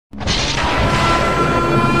There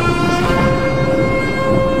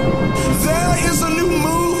is a new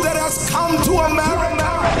move that has come to America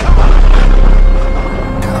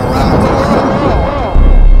and around the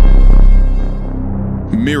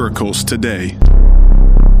world. Miracles Today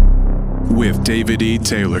with David E.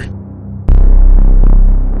 Taylor.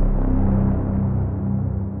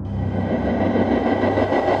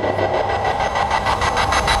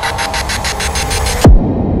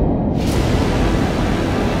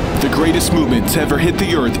 The greatest movement to ever hit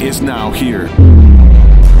the earth is now here.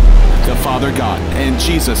 The Father God and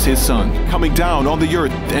Jesus, His Son, coming down on the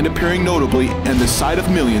earth and appearing notably in the sight of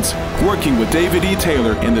millions, working with David E.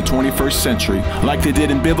 Taylor in the 21st century, like they did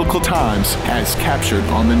in biblical times, as captured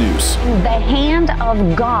on the news. The hand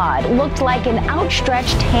of God looked like an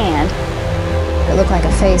outstretched hand. It looked like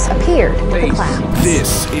a face appeared in the clouds.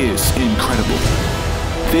 This is incredible.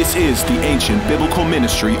 This is the ancient biblical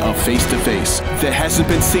ministry of face-to-face that hasn't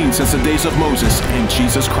been seen since the days of Moses and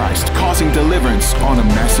Jesus Christ, causing deliverance on a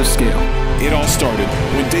massive scale. It all started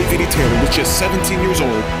when David E. Taylor was just 17 years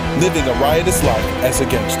old, living a riotous life as a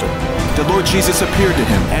gangster. The Lord Jesus appeared to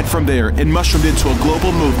him, and from there, it mushroomed into a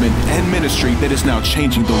global movement and ministry that is now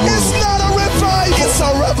changing the world. It's not a revival, it's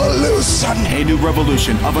a revolution. A new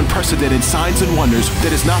revolution of unprecedented signs and wonders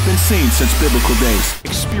that has not been seen since biblical days.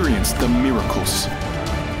 Experience the miracles.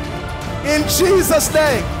 In Jesus'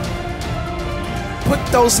 name, put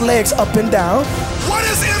those legs up and down. What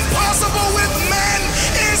is impossible with men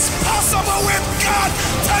is possible with God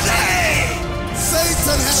today.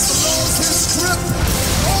 Satan has lost his grip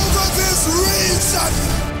over this region.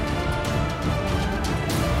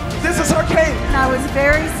 This is her cane. I was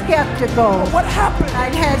very skeptical. What happened?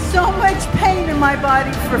 I'd had so much pain in my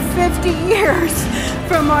body for 50 years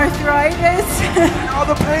from arthritis. All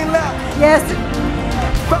the pain left. Yes.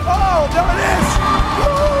 But oh, there it is.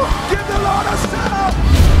 Woo! Give the Lord a shout.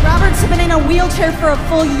 Robert's been in a wheelchair for a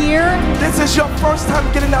full year. This is your first time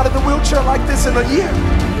getting out of the wheelchair like this in a year.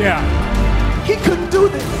 Yeah. He couldn't do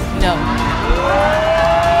this. No.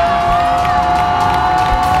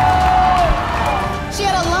 She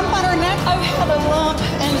had a lump on her neck. I've had a lump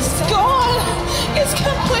and it's gone. It's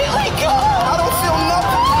completely gone. I don't feel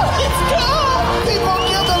nothing. It's gone. People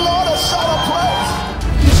give the Lord a shout of praise.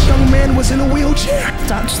 This young man was in a wheelchair.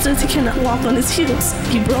 Doctor says he cannot walk on his heels.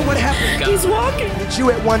 He broke. What happened? He's walking. But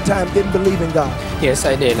you at one time didn't believe in God. Yes,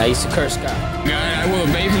 I did. I used to curse God. God, I will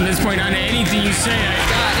obey from this point on anything you say.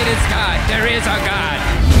 God, it is God. There is a God.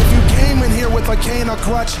 If you came in here with a cane or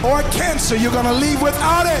crutch or cancer, you're going to leave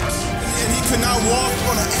without it. And he could not walk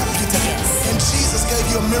on an amputee. Yes. And Jesus gave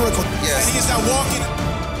you a miracle. Yes. And he's not walking.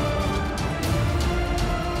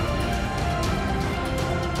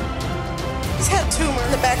 She's had a tumor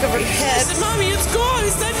in the back of her head. I said, Mommy, it's gone.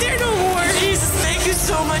 It's not there no more. Jesus, thank you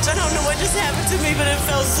so much. I don't know what just happened to me, but it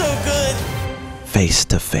felt so good. Face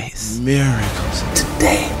to face. Miracles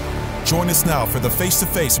today. Join us now for the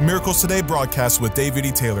Face-to-Face Miracles Today broadcast with David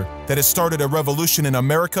E. Taylor that has started a revolution in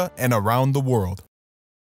America and around the world.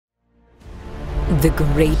 The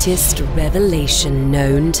greatest revelation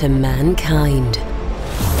known to mankind.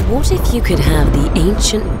 What if you could have the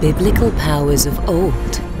ancient biblical powers of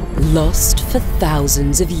old, lost for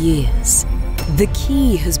thousands of years? The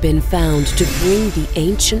key has been found to bring the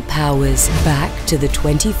ancient powers back to the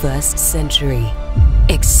 21st century.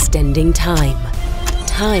 Extending time,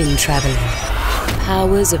 time traveling,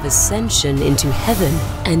 powers of ascension into heaven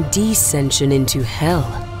and descension into hell,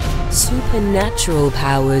 supernatural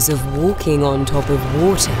powers of walking on top of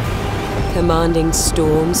water, commanding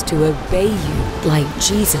storms to obey you like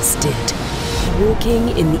Jesus did, walking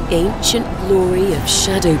in the ancient glory of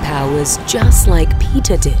shadow powers just like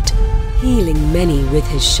Peter did, healing many with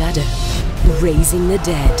his shadow, raising the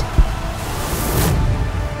dead,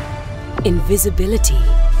 invisibility,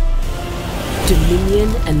 dominion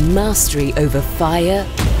and mastery over fire,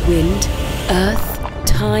 wind, earth,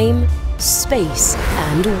 time, space,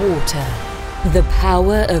 and water. The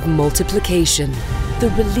power of multiplication,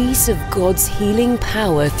 the release of God's healing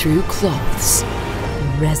power through cloths.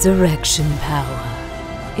 Resurrection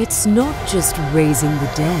power. It's not just raising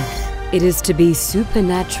the dead. It is to be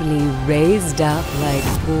supernaturally raised up like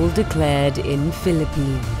Paul declared in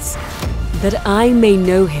Philippines. That I may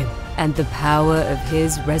know him and the power of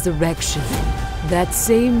his resurrection. That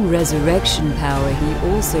same resurrection power he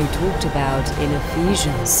also talked about in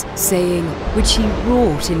Ephesians, saying, which he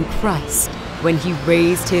wrought in Christ when he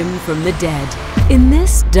raised him from the dead. In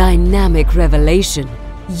this dynamic revelation,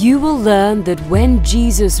 you will learn that when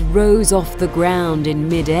Jesus rose off the ground in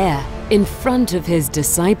mid-air, in front of his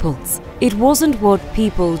disciples, it wasn't what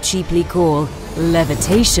people cheaply call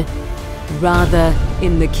levitation. Rather,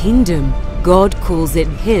 in the kingdom, God calls it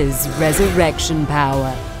His resurrection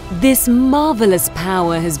power. This marvelous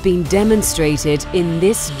power has been demonstrated in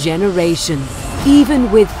this generation,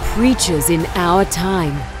 even with preachers in our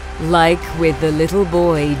time, like with the little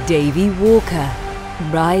boy Davy Walker,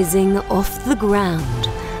 rising off the ground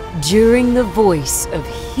during the Voice of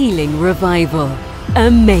Healing revival.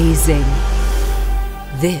 Amazing!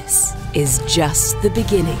 This is just the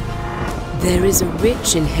beginning. There is a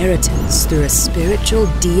rich inheritance through a spiritual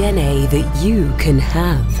DNA that you can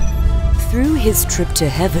have. Through his trip to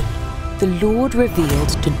heaven, the Lord revealed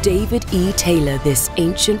to David E. Taylor this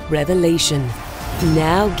ancient revelation,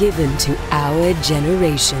 now given to our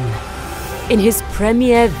generation. In his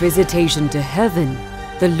premier visitation to heaven,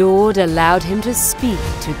 the Lord allowed him to speak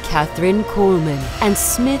to Catherine Coleman and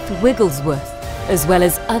Smith Wigglesworth, as well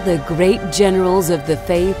as other great generals of the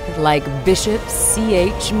faith like Bishop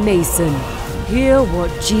C.H. Mason. Hear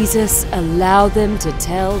what Jesus allowed them to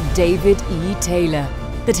tell David E. Taylor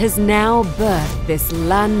that has now birthed this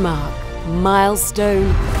landmark, milestone,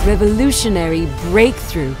 revolutionary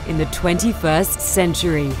breakthrough in the 21st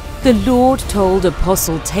century. The Lord told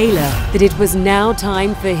Apostle Taylor that it was now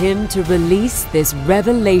time for him to release this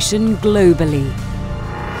revelation globally.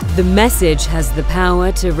 The message has the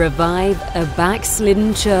power to revive a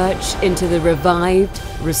backslidden church into the revived,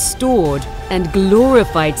 restored, and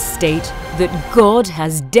glorified state that God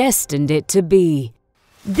has destined it to be.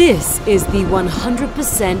 This is the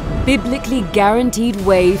 100% biblically guaranteed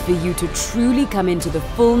way for you to truly come into the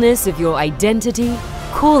fullness of your identity,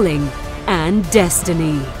 calling, and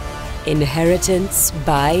destiny. Inheritance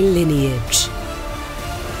by Lineage.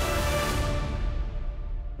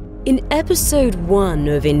 In episode 1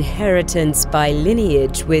 of Inheritance by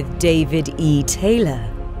Lineage with David E. Taylor,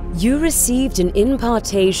 you received an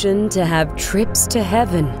impartation to have trips to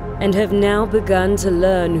heaven and have now begun to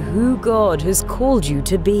learn who God has called you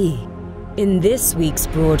to be. In this week's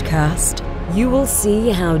broadcast, you will see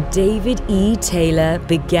how David E. Taylor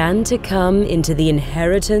began to come into the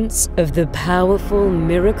inheritance of the powerful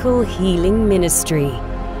miracle healing ministry.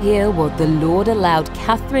 Hear what the Lord allowed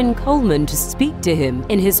Catherine Coleman to speak to him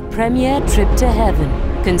in his premier trip to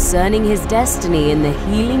heaven concerning his destiny in the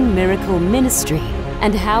healing miracle ministry,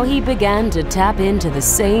 and how he began to tap into the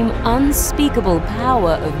same unspeakable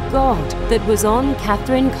power of God that was on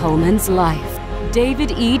Catherine Coleman's life. David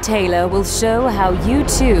E. Taylor will show how you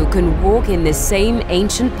too can walk in the same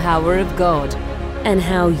ancient power of God, and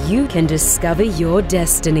how you can discover your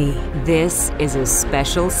destiny. This is a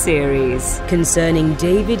special series concerning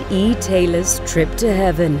David E. Taylor's trip to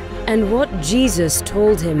heaven and what Jesus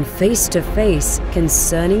told him face to face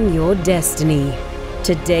concerning your destiny.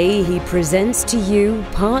 Today he presents to you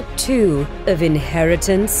part 2 of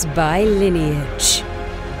Inheritance by Lineage.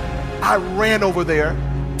 I ran over there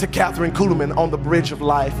to Catherine Kuhlman on the bridge of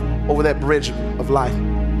life, over that bridge of life.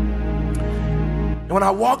 And when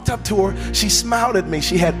I walked up to her, she smiled at me.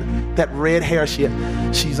 She had that red hair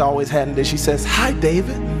she's always had. And then she says, "Hi,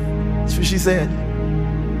 David." That's what she said.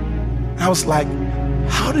 I was like,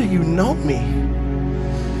 "How do you know me?"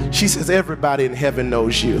 She says, "Everybody in heaven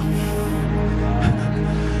knows you.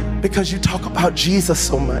 Because you talk about Jesus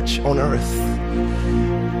so much on earth.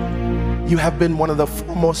 You have been one of the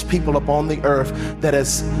foremost people upon the earth that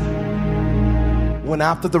has went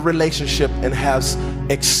after the relationship and has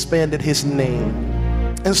expanded his name."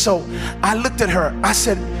 And so I looked at her. I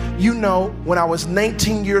said, "You know, when I was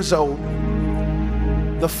 19 years old,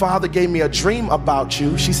 the Father gave me a dream about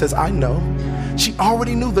you." She says, "I know." She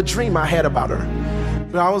already knew the dream I had about her.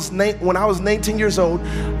 When I was 19 years old,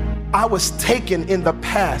 I was taken in the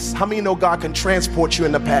past. How many know God can transport you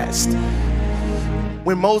in the past?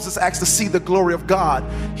 When Moses asked to see the glory of God,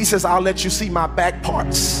 he says, "I'll let you see my back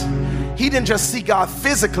parts." He didn't just see God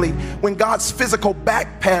physically. When God's physical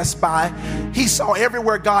back passed by, he saw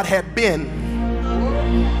everywhere God had been.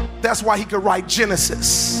 That's why he could write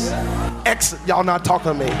Genesis. Y'all not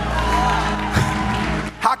talking to me.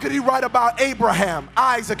 How could he write about Abraham,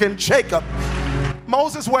 Isaac, and Jacob?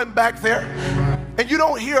 Moses wasn't back there. And you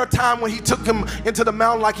don't hear a time when he took him into the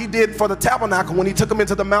mountain like he did for the tabernacle. When he took him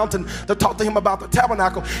into the mountain to talk to him about the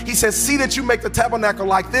tabernacle, he says, "See that you make the tabernacle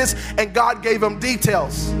like this," and God gave him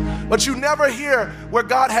details. But you never hear where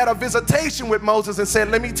God had a visitation with Moses and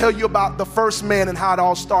said, "Let me tell you about the first man and how it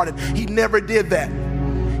all started." He never did that.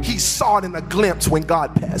 He saw it in a glimpse when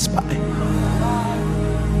God passed by.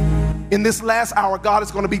 In this last hour, God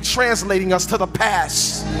is going to be translating us to the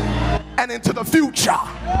past and into the future.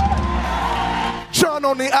 John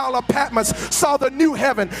on the Isle of Patmos saw the new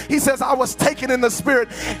heaven. He says, "I was taken in the spirit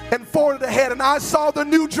and forward ahead, and I saw the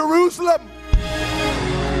new Jerusalem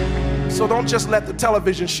So don't just let the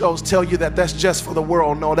television shows tell you that that's just for the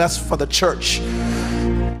world. No, that's for the church.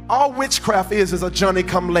 All witchcraft is a Johnny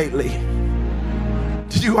come lately.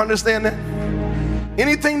 Do you understand that?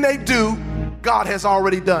 Anything they do, God has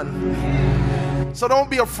already done. So don't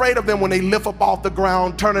be afraid of them when they lift up off the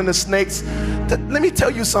ground, turn into snakes. Let me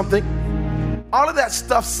tell you something. All of that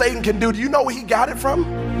stuff Satan can do, do you know where he got it from?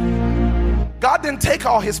 God didn't take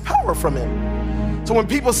all his power from him. So when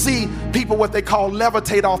people see people what they call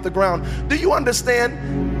levitate off the ground, do you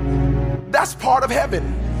understand? That's part of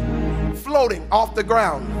heaven, floating off the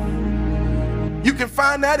ground. You can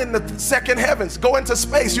find that in the second heavens. Go into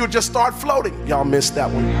space, you'll just start floating. Y'all missed that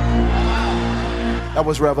one. That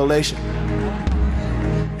was Revelation.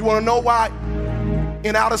 You want to know why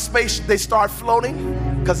in outer space they start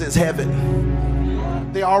floating? Because it's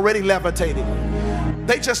heaven. They're already levitating.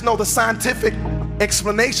 They just know the scientific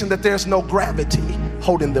explanation that there's no gravity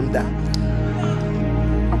holding them down.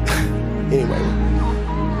 Anyway,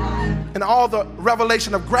 and all the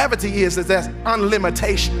revelation of gravity is there's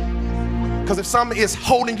unlimitation. Because if something is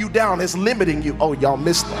holding you down, it's limiting you. Oh, y'all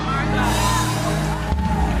missed that.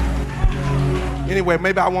 Anyway,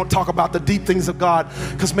 maybe I won't talk about the deep things of God,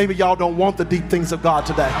 because maybe y'all don't want the deep things of God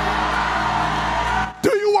today.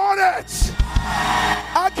 Do you want it?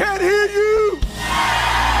 I can't hear you.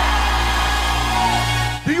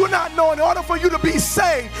 Do you not know in order for you to be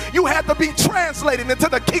saved, you had to be translated into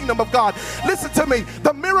the kingdom of God? Listen to me.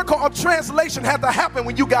 The miracle of translation had to happen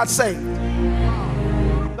when you got saved.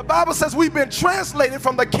 The Bible says we've been translated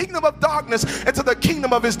from the kingdom of darkness into the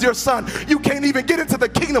kingdom of his dear son. You can't even get into the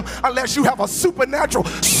kingdom unless you have a supernatural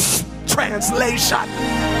translation.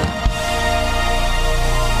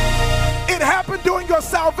 It happened during your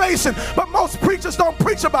salvation, but most preachers don't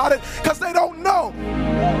preach about it because they don't know.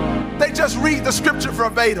 They just read the scripture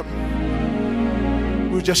verbatim.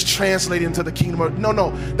 We were just translated into the kingdom of...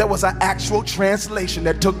 No, there was an actual translation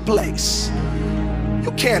that took place.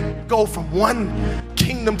 You can't go from one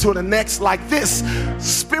kingdom to the next like this.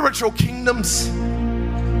 Spiritual kingdoms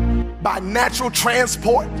by natural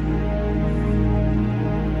transport.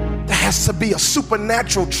 There has to be a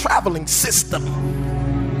supernatural traveling system.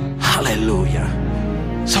 Hallelujah.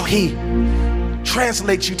 So he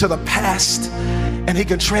translates you to the past, and he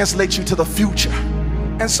can translate you to the future.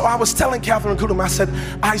 And so I was telling Catherine Kudum, I said,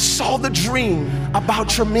 I saw the dream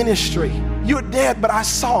about your ministry. You're dead, but I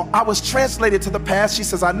was translated to the past. She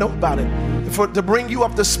says, I know about it. To bring you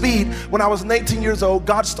up to speed, when I was 18 years old,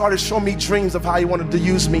 God started showing me dreams of how he wanted to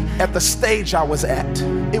use me at the stage I was at.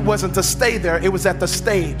 It wasn't to stay there, it was at the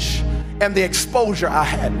stage and the exposure I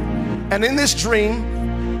had. And in this dream,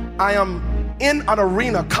 I am in an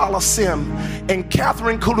arena, Coliseum, and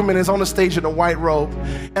Catherine Kuhlman is on the stage in a white robe,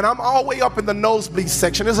 and I'm all the way up in the nosebleed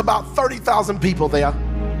section. There's about 30,000 people there,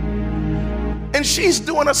 and she's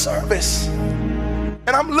doing a service, and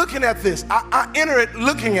I'm looking at this. I enter it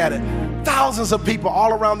looking at it. Thousands of people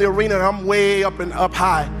all around the arena, and I'm way up and up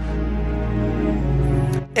high,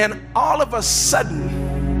 and all of a sudden,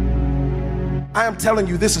 I am telling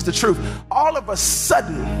you, this is the truth. All of a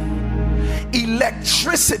sudden,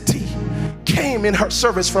 electricity came in her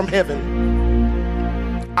service from heaven.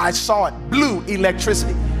 I saw it, blue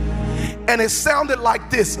electricity, and it sounded like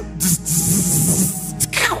this,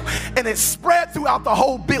 and it spread throughout the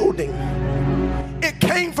whole building. It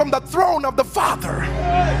came from the throne of the Father.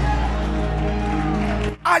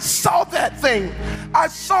 I saw that thing. I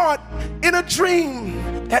saw it in a dream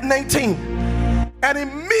at 19, and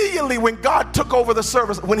immediately when God took over the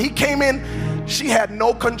service, when he came in, she had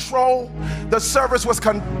no control. The service was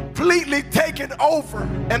completely taken over.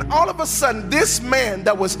 And all of a sudden, this man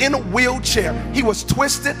that was in a wheelchair, he was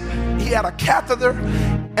twisted, he had a catheter,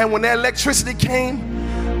 and when that electricity came,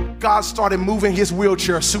 God started moving his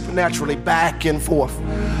wheelchair supernaturally back and forth.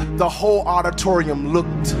 The whole auditorium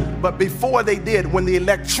looked. But before they did, when the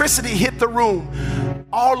electricity hit the room,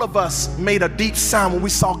 all of us made a deep sound when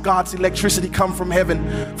we saw God's electricity come from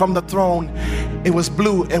heaven, from the throne. It was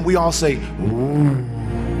blue, and we all say, ooh.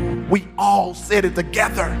 We all said it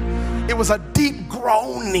together. It was a deep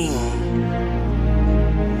groaning.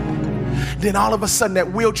 Then all of a sudden,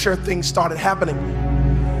 that wheelchair thing started happening.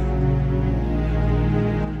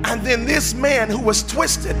 And then this man who was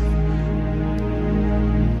twisted,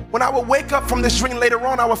 when I would wake up from this dream later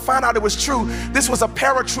on, I would find out it was true. This was a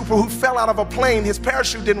paratrooper who fell out of a plane. His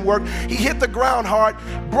parachute didn't work. He hit the ground hard,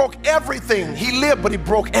 broke everything. He lived, but he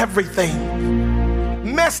broke everything.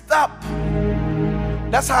 Messed up.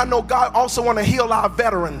 That's how I know God also want to heal our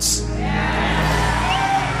veterans.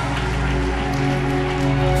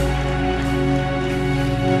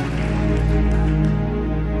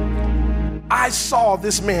 I saw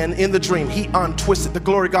this man in the dream. He untwisted. The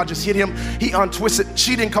glory of God just hit him. He untwisted.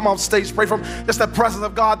 She didn't come off stage to pray for him. Just the presence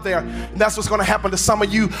of God there. And that's what's going to happen to some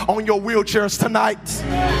of you on your wheelchairs tonight.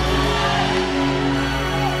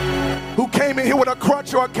 Who came in here with a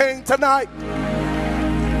crutch or a cane tonight?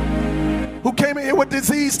 Who came in here with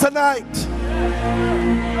disease tonight?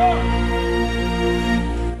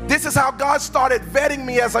 This is how God started vetting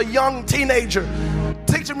me as a young teenager,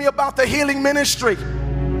 teaching me about the healing ministry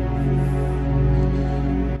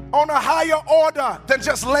on a higher order than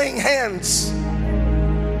just laying hands.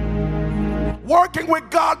 Working with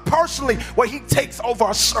God personally, where he takes over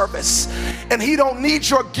a service and he don't need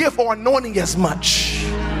your gift or anointing as much.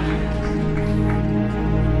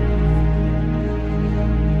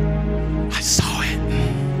 I saw it.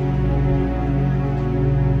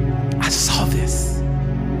 I saw this.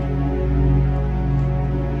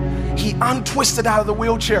 He untwisted out of the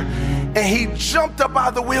wheelchair and he jumped up out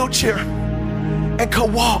of the wheelchair and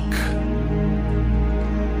could walk.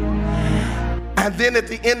 And then at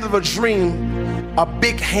the end of a dream, a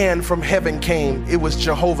big hand from heaven came. It was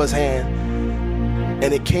Jehovah's hand.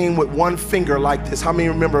 And it came with one finger like this. How many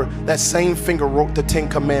remember that same finger wrote the 10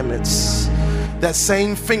 Commandments? That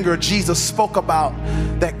same finger Jesus spoke about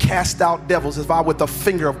that cast out devils. If I with the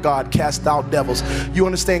finger of God cast out devils. You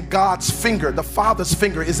understand, God's finger, the Father's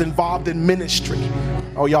finger, is involved in ministry.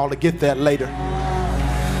 Oh, y'all to get that later.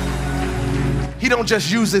 He don't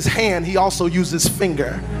just use his hand, he also uses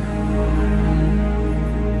finger.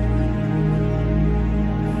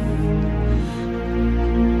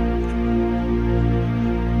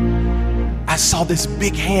 I saw this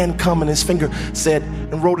big hand come and his finger said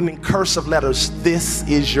and wrote it in cursive letters, "This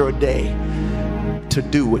is your day to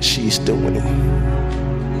do what she's doing."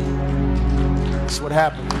 That's what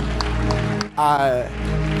happened.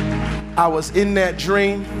 I was in that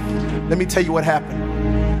dream. Let me tell you what happened.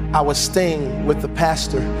 I was staying with the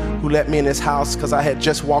pastor who let me in his house because I had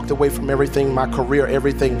just walked away from everything, my career,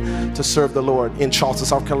 everything, to serve the Lord in Charleston,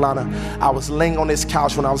 South Carolina. I was laying on this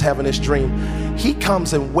couch when I was having this dream. He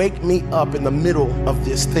comes and wake me up in the middle of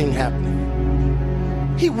this thing happening.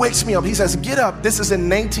 He wakes me up. He says, "Get up." This is in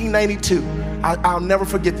 1992. I'll never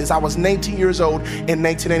forget this. I was 19 years old in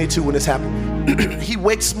 1992 when this happened. He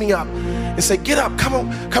wakes me up and say, "Get up,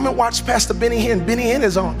 come and watch Pastor Benny Hinn. Benny Hinn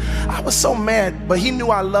is on." I was so mad, but he knew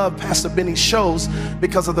I loved Pastor Benny's shows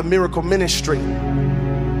because of the miracle ministry.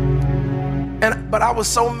 But I was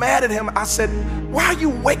so mad at him. I said, "Why are you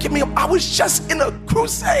waking me up? I was just in a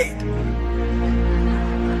crusade."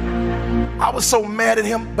 I was so mad at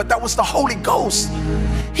him, but that was the Holy Ghost.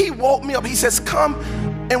 He woke me up. He says, "Come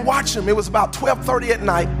and watch him." It was about 12:30 at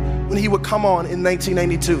night when he would come on in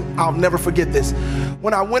 1982. I'll never forget this.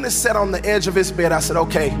 When I went and sat on the edge of his bed, I said,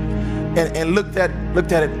 "Okay," and looked at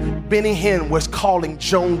it. Benny Hinn was calling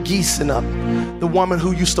Joan Geeson up, the woman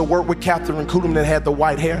who used to work with Catherine Kuhlman that had the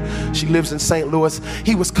white hair. She lives in St. Louis.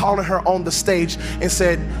 He was calling her on the stage and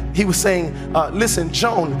he was saying, "Listen,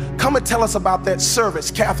 Joan, come and tell us about that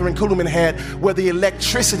service Catherine Kuhlman had where the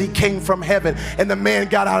electricity came from heaven and the man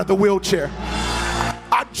got out of the wheelchair."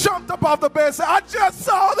 I jumped up off the bed and said, "I just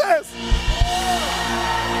saw this."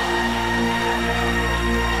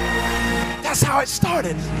 That's how it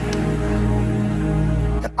started.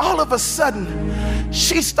 And all of a sudden,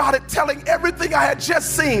 she started telling everything I had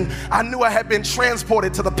just seen. I knew I had been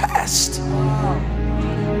transported to the past.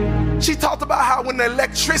 She talked about how when the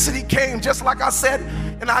electricity came, just like I said,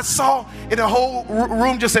 and I saw in the whole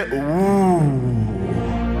room just said, "Ooh."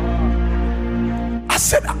 I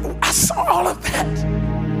said, I saw all of that.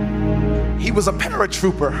 He was a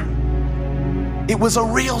paratrooper. It was a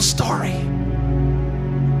real story.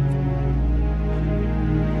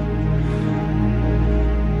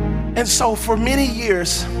 And so for many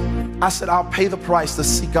years, I said, I'll pay the price to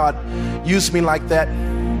see God use me like that,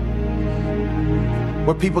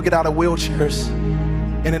 where people get out of wheelchairs.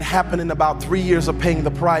 And it happened in about 3 years of paying the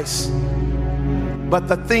price. But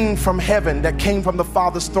the thing from heaven that came from the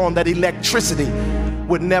Father's throne, that electricity,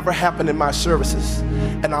 would never happen in my services.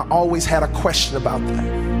 And I always had a question about that.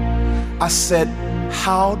 I said,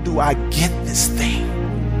 how do I get this thing?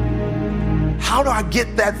 How do I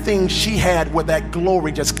get that thing she had where that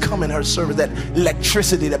glory just come in her service, that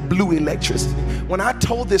electricity, that blue electricity? When I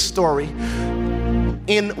told this story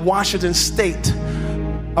in Washington State,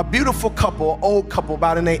 a beautiful couple, old couple,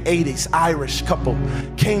 about in their 80s, Irish couple,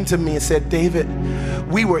 came to me and said, "David,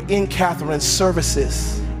 we were in Catherine's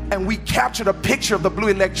services and we captured a picture of the blue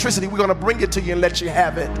electricity. We're gonna bring it to you and let you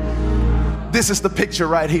have it." This is the picture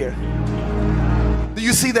right here. Do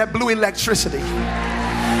you see that blue electricity?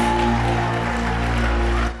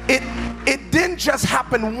 It didn't just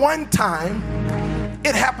happen one time.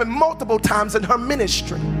 It happened multiple times in her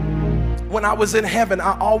ministry. When I was in heaven,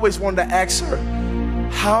 I always wanted to ask her,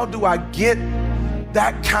 how do I get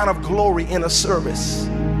that kind of glory in a service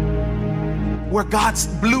where God's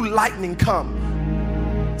blue lightning come?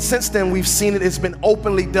 Since then, we've seen it. It's been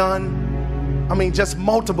openly done. I mean, just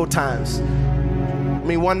multiple times. I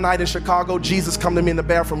mean, one night in Chicago, Jesus come to me in the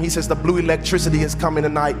bathroom. He says, the blue electricity is coming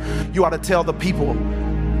tonight. You ought to tell the people.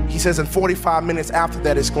 He says, in 45 minutes after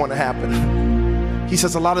that, it's going to happen. He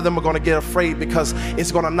says, a lot of them are going to get afraid because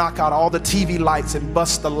it's going to knock out all the TV lights and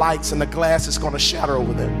bust the lights, and the glass is going to shatter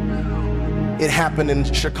over them. It happened in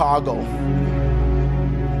Chicago.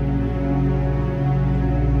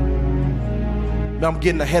 Now I'm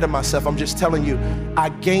getting ahead of myself. I'm just telling you, I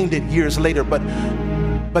gained it years later, but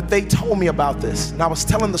they told me about this, and I was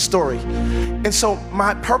telling the story. And so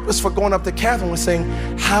my purpose for going up to Catherine was saying,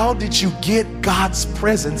 how did you get God's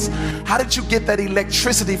presence? How did you get that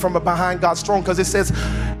electricity from behind God's throne? Because it says,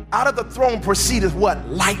 out of the throne proceeded what?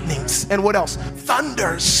 Lightnings. And what else?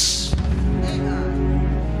 Thunders.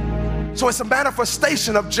 So it's a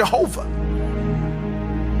manifestation of Jehovah.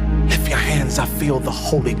 Lift your hands. I feel the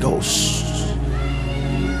Holy Ghost.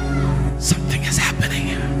 Something is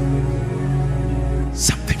happening.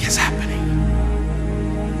 Something is happening.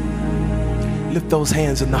 Lift those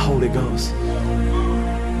hands in the Holy Ghost.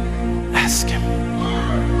 Ask him.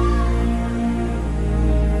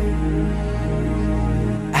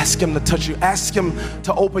 Ask him to touch you. Ask him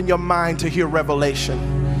to open your mind to hear revelation.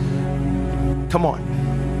 Come on.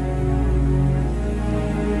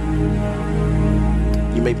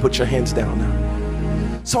 You may put your hands down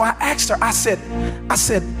now. So I asked her, I said,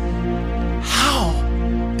 how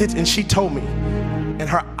did, and she told me, and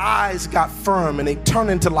her eyes got firm and they turned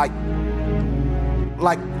into like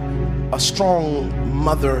a strong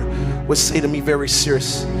mother would say to me, very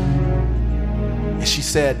serious. And she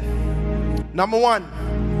said, number one,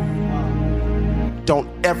 don't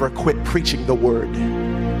ever quit preaching the word.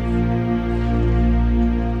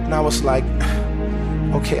 And I was like,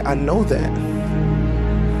 okay, I know that.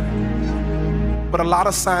 But a lot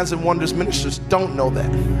of signs and wonders ministers don't know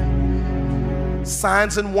that.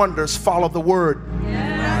 Signs and wonders follow the word.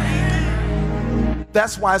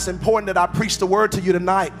 That's why it's important that I preach the word to you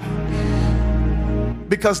tonight.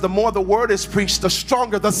 Because the more the word is preached, the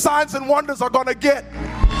stronger the signs and wonders are going to get.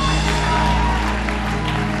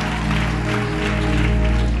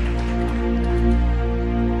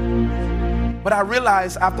 But I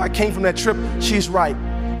realized after I came from that trip, she's right.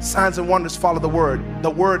 Signs and wonders follow the word. The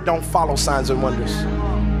word don't follow signs and wonders.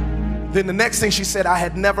 Then the next thing she said I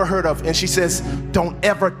had never heard of, and she says, don't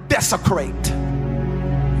ever desecrate.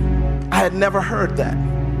 I had never heard that.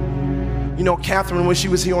 You know, Catherine, when she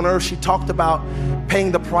was here on earth, she talked about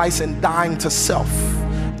paying the price and dying to self,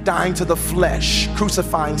 dying to the flesh,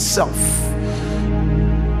 crucifying self,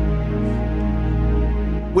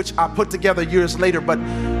 which I put together years later, but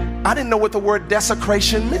I didn't know what the word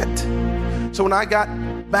desecration meant. So when I got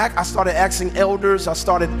back, I started asking elders, I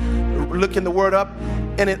started looking the word up,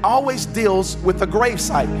 and it always deals with the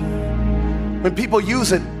gravesite. When people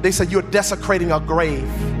use it, they say you're desecrating a grave.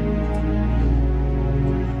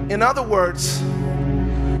 In other words,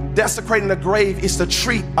 desecrating a grave is to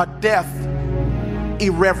treat a death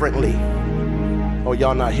irreverently. Oh,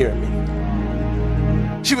 y'all not hearing me.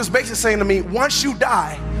 She was basically saying to me, once you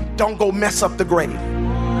die, don't go mess up the grave.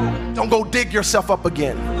 Don't go dig yourself up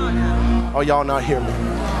again. Oh, y'all not hearing me.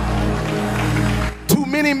 Too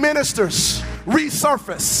many ministers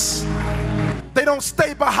resurface. They don't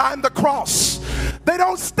stay behind the cross. They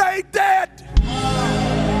don't stay dead.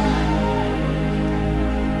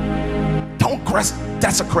 Don't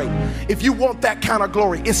desecrate. If you want that kind of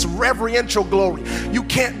glory, it's reverential glory. You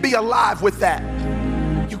can't be alive with that.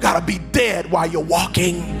 You gotta be dead while you're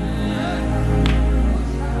walking.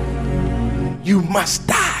 You must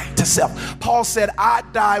die to self. Paul said, I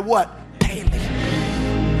die what? Daily.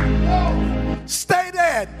 Stay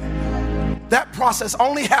dead. That process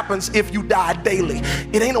only happens if you die daily.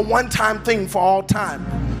 It ain't a one-time thing for all time.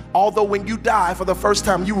 Although when you die for the first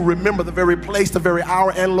time, you will remember the very place, the very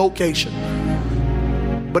hour and location.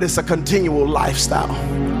 But it's a continual lifestyle.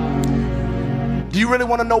 Do you really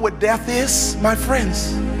want to know what death is, my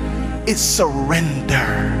friends? It's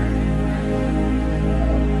surrender.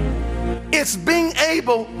 It's being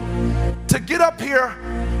able to get up here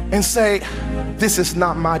and say, this is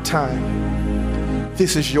not my time.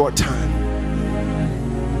 This is your time.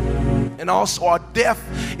 And also our death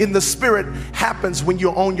in the spirit happens when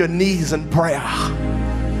you're on your knees in prayer.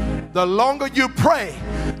 The longer you pray,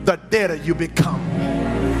 the deader you become.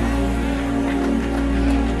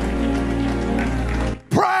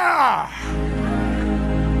 Prayer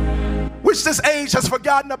which this age has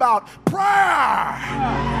forgotten about. Prayer.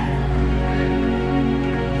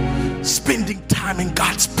 Spending time in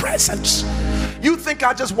God's presence. You think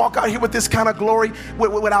I just walk out here with this kind of glory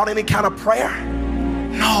without any kind of prayer?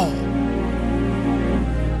 No.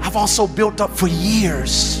 I've also built up for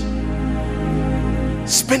years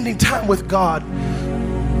spending time with God,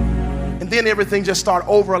 and then everything just start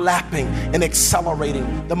overlapping and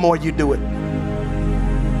accelerating the more you do it.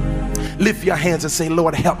 Lift your hands and say,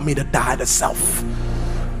 Lord, help me to die to self.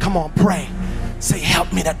 Come on, pray. Say,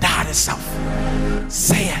 help me to die to self.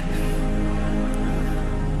 Say it.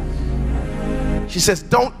 She says,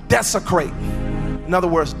 don't desecrate. In other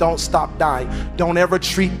words, don't stop dying. Don't ever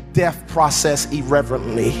treat death process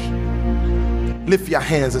irreverently. Lift your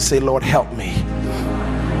hands and say, Lord, help me.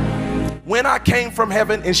 When I came from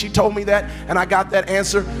heaven and she told me that and I got that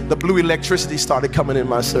answer, the blue electricity started coming in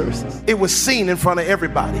my services. It was seen in front of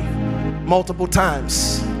everybody multiple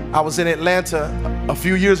times. I was in Atlanta a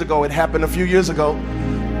few years ago. It happened a few years ago.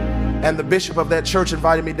 And the bishop of that church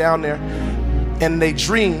invited me down there. And they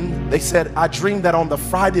said, I dreamed that on the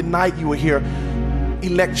Friday night you were here,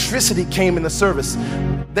 electricity came in the service.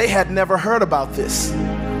 They had never heard about this.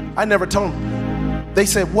 I never told them. They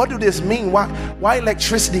said, what do this mean? Why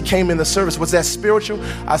electricity came in the service? Was that spiritual?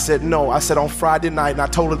 I said, no. I said, on Friday night, and I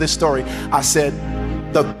told her this story. I said,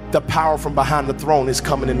 the power from behind the throne is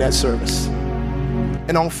coming in that service.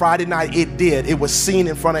 And on Friday night, it did. It was seen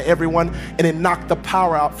in front of everyone, and it knocked the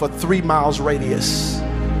power out for 3 miles radius.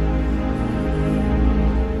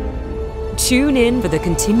 Tune in for the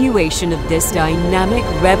continuation of this dynamic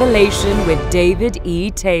revelation with David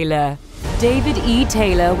E. Taylor. David E.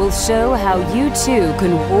 Taylor will show how you too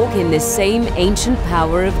can walk in the same ancient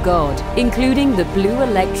power of God, including the blue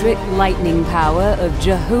electric lightning power of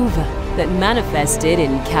Jehovah that manifested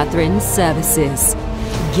in Catherine's services.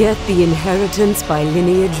 Get the Inheritance by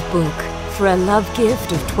Lineage book for a love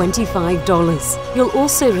gift of $25. You'll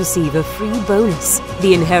also receive a free bonus,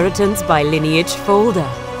 the Inheritance by Lineage folder,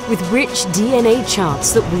 with rich DNA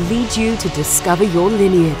charts that will lead you to discover your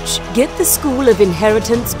lineage. Get the School of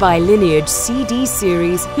Inheritance by Lineage CD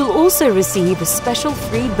series. You'll also receive a special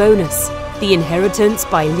free bonus, the Inheritance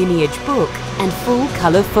by Lineage book and full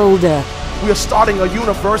color folder. We are starting a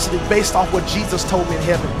university based off what Jesus told me in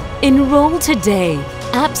heaven. Enroll today,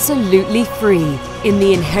 absolutely free, in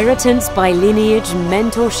the Inheritance by Lineage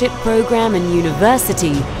mentorship program and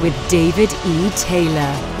university with David E.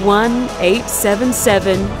 Taylor.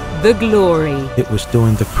 1-877-THE GLORY. It was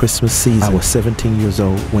during the Christmas season. I was 17 years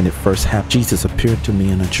old when it first happened. Jesus appeared to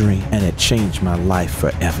me in a dream, and it changed my life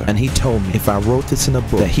forever. And he told me if I wrote this in a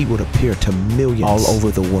book, that he would appear to millions all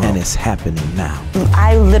over the world. And it's happening now.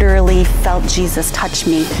 I literally felt Jesus touch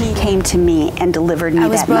me. He came to me and delivered me that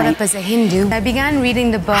night. I was brought up as a Hindu. I began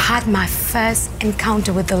reading the book. I had my first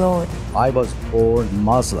encounter with the Lord. I was born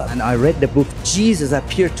Muslim, and I read the book. Jesus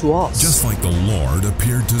appeared to us. Just like the Lord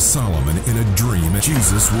appeared to Solomon in a dream,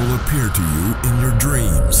 Jesus will appear to you in your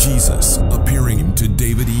dreams. Jesus appearing to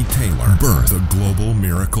David E. Taylor, birth the global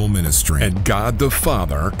miracle ministry. And God the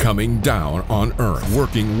Father coming down on earth,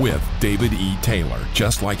 working with David E. Taylor,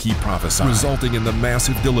 just like he prophesied, resulting in the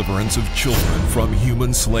massive deliverance of children from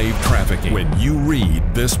human slave trafficking. When you read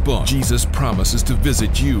this book, Jesus promises to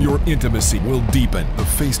visit you. Your intimacy will deepen. The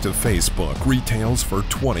face-to-face book retails for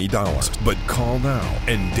 $20, but call now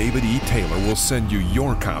and David E. Taylor will send you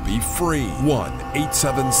your copy free.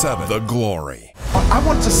 1-877-THE-GLORY. I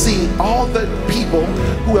want to see all the people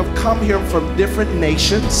who have come here from different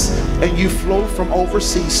nations, and you flew from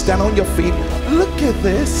overseas. Stand on your feet. Look at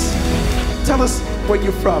this. Tell us where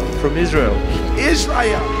you're from. From Israel.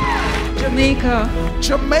 Israel. Jamaica.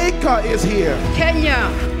 Jamaica is here. Kenya.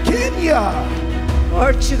 Kenya.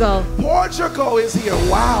 Portugal. Portugal is here.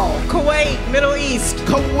 Wow. Kuwait, Middle East.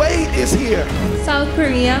 Kuwait is here. South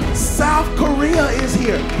Korea. South Korea is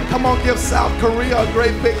here. Come on, give South Korea a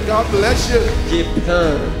great big God bless you.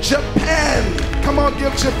 Japan. Japan. Come on,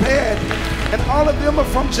 give Japan. And all of them are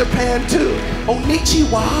from Japan too.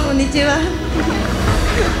 Konnichiwa. Konnichiwa.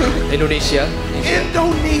 Indonesia.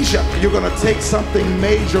 Indonesia. You're going to take something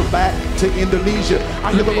major back to Indonesia.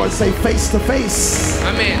 I hear the Lord say face to face.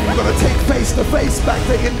 Amen. We're going to take face to face back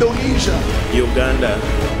to Indonesia. Uganda.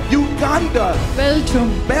 Uganda.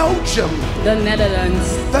 Belgium. Belgium. The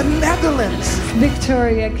Netherlands. The Netherlands.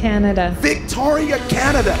 Victoria, Canada. Victoria,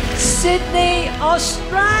 Canada. Sydney,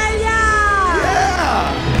 Australia.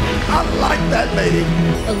 Yeah. I like that lady.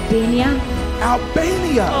 Albania.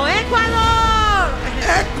 Albania. Oh, Ecuador.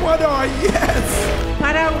 Ecuador, yes.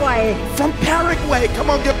 Paraguay. From Paraguay. Come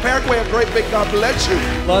on, give Paraguay a great big God bless you.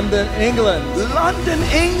 London, England. London,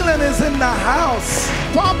 England is in the house.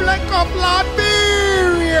 Republic of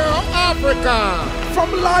Liberia. from Africa.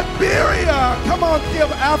 From Liberia. Come on,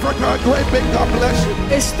 give Africa a great big God bless you.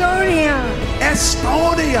 Estonia.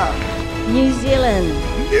 Estonia. New Zealand.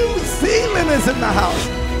 New Zealand is in the house.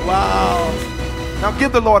 Wow. Now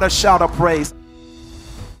give the Lord a shout of praise.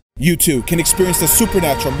 You too can experience the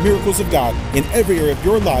supernatural miracles of God in every area of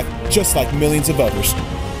your life, just like millions of others.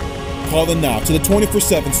 Call in now to the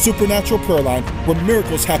 24/7 Supernatural Prayer Line, where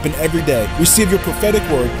miracles happen every day. Receive your prophetic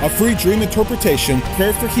word, a free dream interpretation,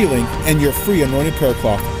 prayer for healing, and your free anointed prayer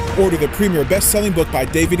cloth. Order the premier best-selling book by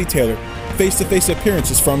David E. Taylor, Face-to-Face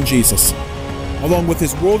Appearances from Jesus, along with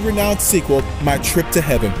his world-renowned sequel, My Trip to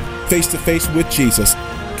Heaven, Face-to-Face with Jesus.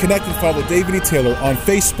 Connect and follow David E. Taylor on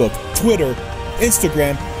Facebook, Twitter,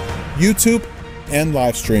 Instagram, YouTube, and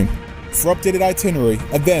Livestream. For updated itinerary,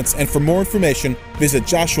 events, and for more information, visit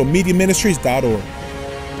joshuamediaministries.org.